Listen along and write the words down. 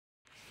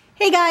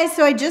Hey guys,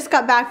 so I just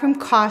got back from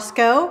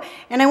Costco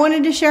and I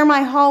wanted to share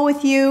my haul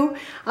with you.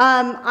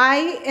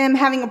 I am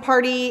having a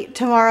party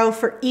tomorrow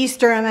for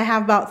Easter and I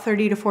have about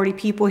 30 to 40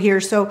 people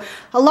here. So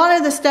a lot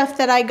of the stuff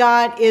that I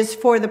got is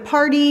for the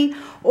party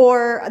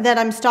or that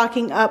I'm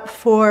stocking up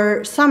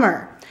for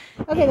summer.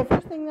 Okay, the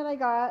first thing that I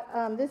got,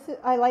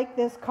 I like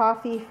this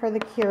coffee for the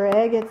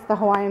Keurig. It's the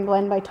Hawaiian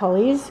Blend by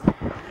Tully's.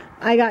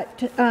 I got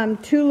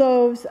 2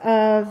 loaves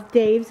of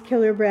Dave's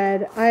Killer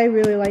Bread. I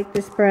really like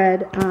this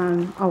bread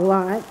a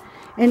lot.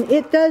 And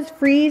it does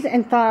freeze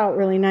and thaw out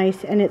really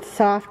nice, and it's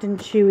soft and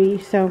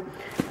chewy, so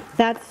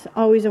that's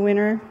always a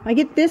winner. I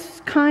get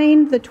this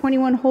kind, the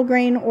 21 whole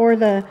grain, or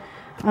the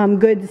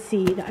good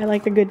seed. I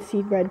like the good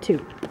seed bread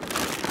too.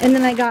 And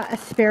then I got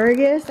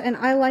asparagus, and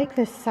I like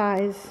this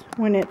size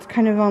when it's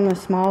kind of on the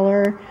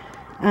smaller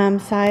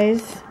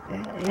size,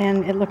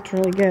 and it looked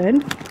really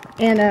good.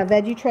 And a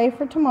veggie tray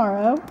for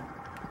tomorrow.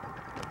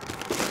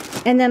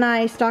 And then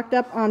I stocked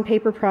up on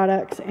paper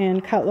products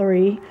and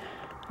cutlery.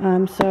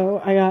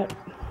 So I got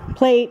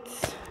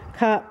plates,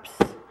 cups,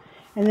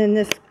 and then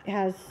this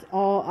has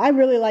all, I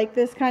really like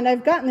this kind.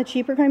 I've gotten the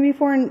cheaper kind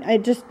before and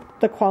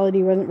the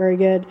quality wasn't very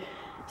good.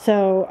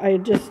 So I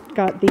just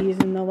got these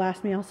and they'll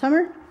last me all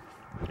summer.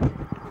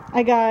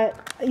 I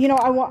got,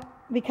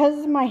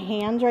 because of my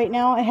hands right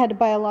now, I had to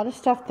buy a lot of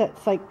stuff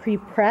that's like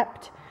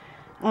pre-prepped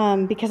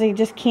because I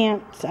just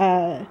can't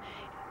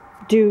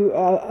do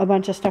a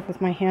bunch of stuff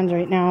with my hands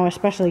right now,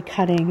 especially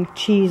cutting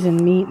cheese and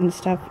meat and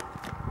stuff.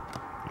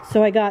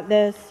 So I got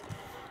this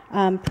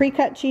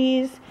pre-cut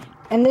cheese,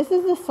 and this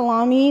is the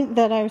salami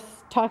that I was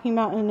talking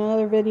about in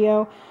another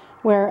video,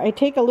 where I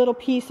take a little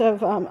piece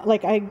of,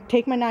 I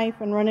take my knife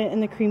and run it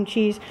in the cream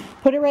cheese,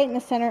 put it right in the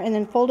center, and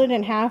then fold it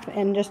in half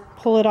and just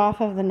pull it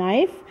off of the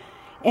knife,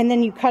 and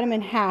then you cut them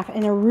in half,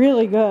 and they're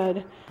really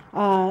good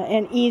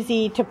and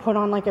easy to put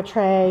on like a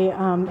tray.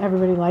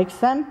 Everybody likes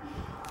them.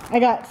 I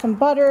got some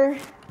butter,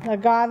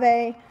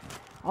 agave.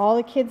 All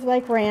the kids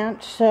like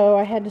ranch, so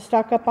I had to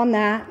stock up on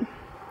that.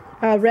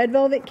 Red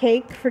velvet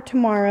cake for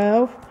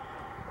tomorrow.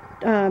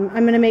 I'm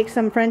going to make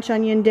some French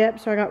onion dip,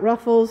 so I got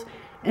Ruffles.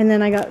 And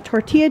then I got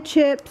tortilla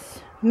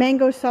chips,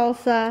 mango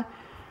salsa,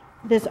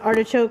 this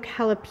artichoke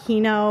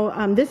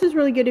jalapeno. This is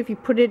really good if you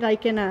put it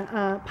like in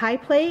a pie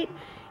plate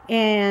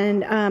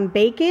and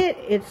bake it.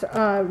 It's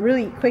a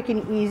really quick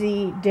and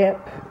easy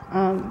dip.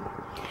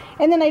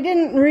 And then I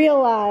didn't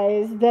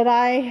realize that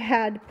I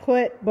had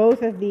put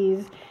both of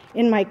these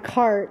in my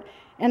cart.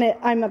 And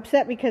I'm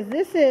upset because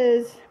this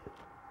is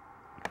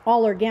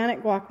all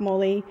organic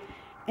guacamole,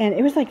 and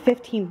it was like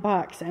 15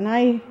 bucks, and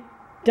I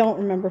don't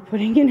remember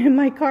putting it in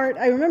my cart.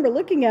 I remember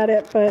looking at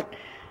it, but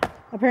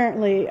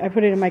apparently I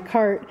put it in my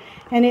cart,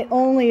 and it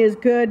only is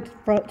good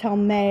till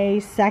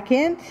May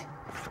 2nd.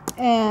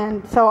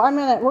 And so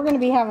we're gonna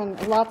be having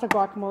lots of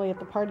guacamole at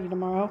the party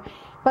tomorrow.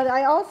 But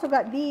I also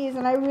got these,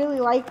 and I really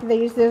like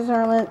these. These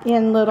are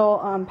in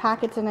little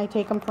packets, and I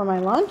take them for my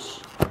lunch.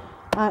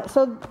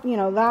 So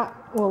that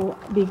will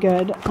be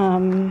good.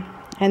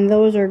 And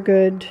those are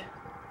good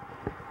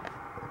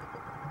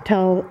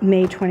till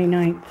May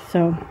 29th,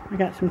 so I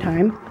got some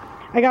time.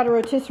 I got a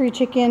rotisserie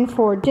chicken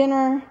for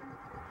dinner.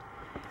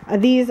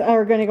 These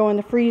are going to go in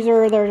the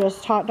freezer. They're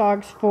just hot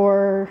dogs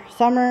for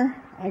summer.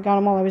 I got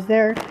them while I was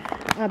there.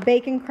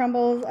 Bacon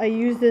crumbles. I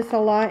use this a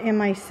lot in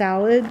my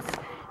salads.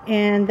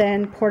 And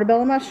then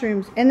portobello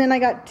mushrooms. And then I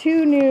got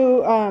 2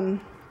 new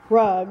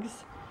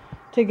rugs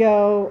to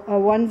go.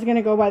 One's going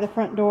to go by the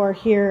front door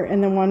here,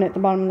 and then one at the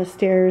bottom of the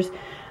stairs.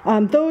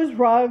 Those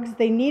rugs,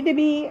 they need to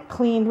be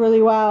cleaned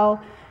really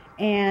well.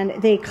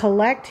 And they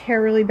collect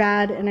hair really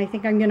bad, and I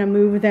think I'm gonna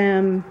move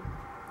them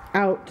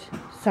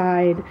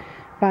outside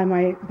by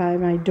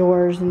my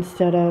doors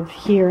instead of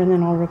here, and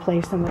then I'll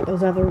replace them with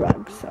those other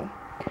rugs. So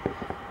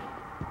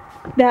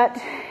that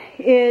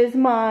is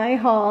my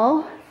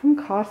haul from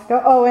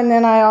Costco. Oh, and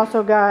then I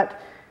also got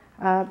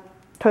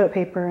toilet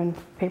paper and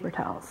paper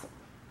towels.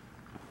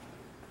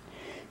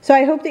 So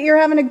I hope that you're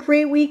having a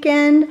great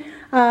weekend,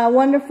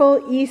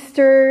 wonderful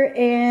Easter,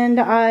 and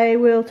I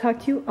will talk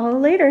to you all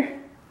later.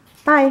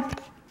 Bye.